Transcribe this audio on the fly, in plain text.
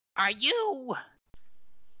Are you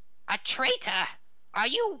a traitor? Are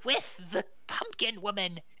you with the pumpkin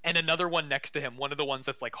woman? And another one next to him, one of the ones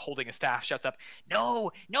that's like holding a staff, shouts up,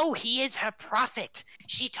 No, he is her prophet.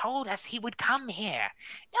 She told us he would come here.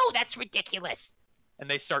 No, that's ridiculous. And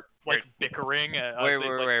they start like bickering.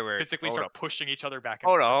 Wait. Physically Hold start up. pushing each other back and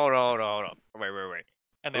forth. Hold on. Wait.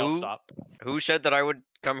 And they all stop. Who said that I would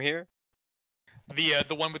come here?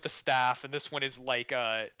 The one with the staff, and this one is like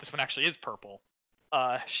this one actually is purple.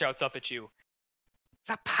 Shouts up at you.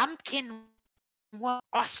 The pumpkin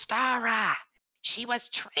Ostara. She was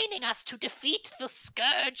training us to defeat the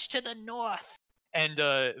scourge to the north. And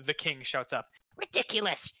the king shouts up,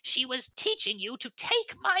 Ridiculous! She was teaching you to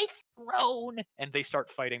take my throne. And they start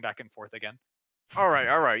fighting back and forth again. All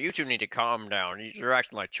right. You two need to calm down. You're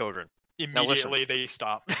acting like children. Immediately they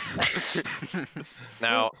stop.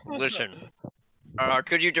 Now listen.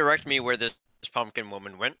 Could you direct me where this pumpkin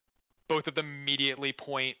woman went? Both of them immediately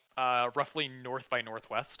point roughly north by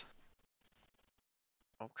northwest.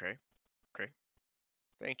 Okay.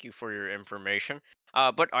 Thank you for your information.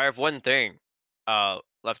 But I have one thing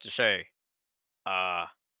left to say. Bow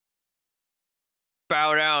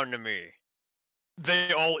down to me.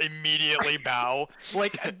 They all immediately bow.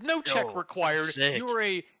 Like no check required. Sick. You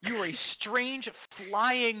are a strange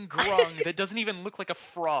flying grung that doesn't even look like a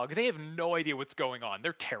frog. They have no idea what's going on.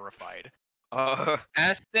 They're terrified.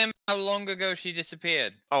 Ask them how long ago she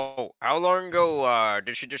disappeared. Oh, how long ago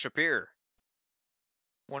did she disappear?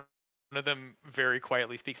 One of them very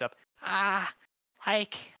quietly speaks up.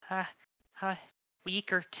 Like a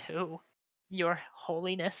week or two, Your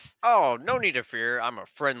Holiness. Oh, no need to fear. I'm a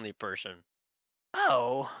friendly person.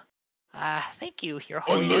 Oh, thank you, Your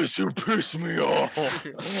Holiness. Unless you piss me off.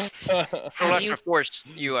 Unless, of course,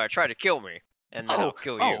 you try to kill me, and then I'll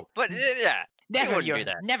kill you. But yeah, never your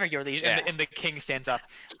liege. Yeah. And the king stands up.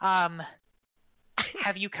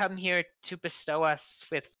 Have you come here to bestow us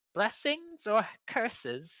with blessings or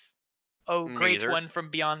curses? Oh, great Neither. one from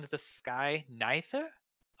beyond the sky, neither?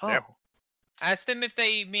 Oh. Yep. Ask them if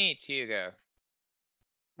they eat meat, Hugo.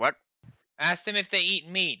 What? Ask them if they eat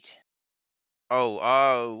meat.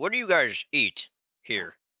 Oh, what do you guys eat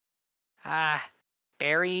here?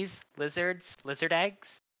 Berries, lizards, lizard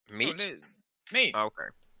eggs. Meat? Meat.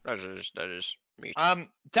 Okay, that is meat.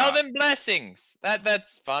 Tell them blessings.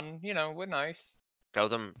 That's fun. You know, we're nice. Tell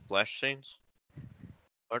them blessings.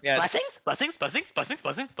 What? Yeah. Blessings.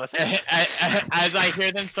 As I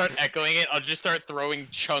hear them start echoing it, I'll just start throwing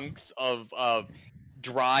chunks of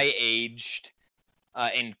dry aged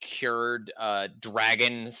and cured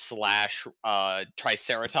dragon /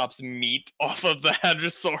 triceratops meat off of the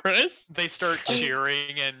Hadrosaurus. They start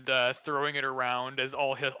cheering and throwing it around as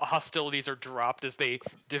all hostilities are dropped as they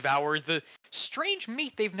devour the strange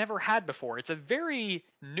meat they've never had before. It's a very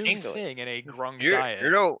new thing in a grung diet.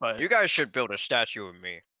 You guys should build a statue of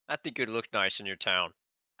me. I think it'd look nice in your town.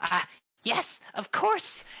 Yes, of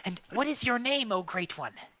course. And what is your name, oh great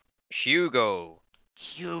one? Hugo.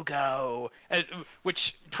 Hugo.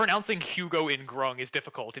 Which, pronouncing Hugo in grung is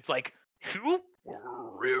difficult. It's like, Hugo?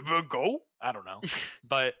 I don't know.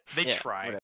 But they try.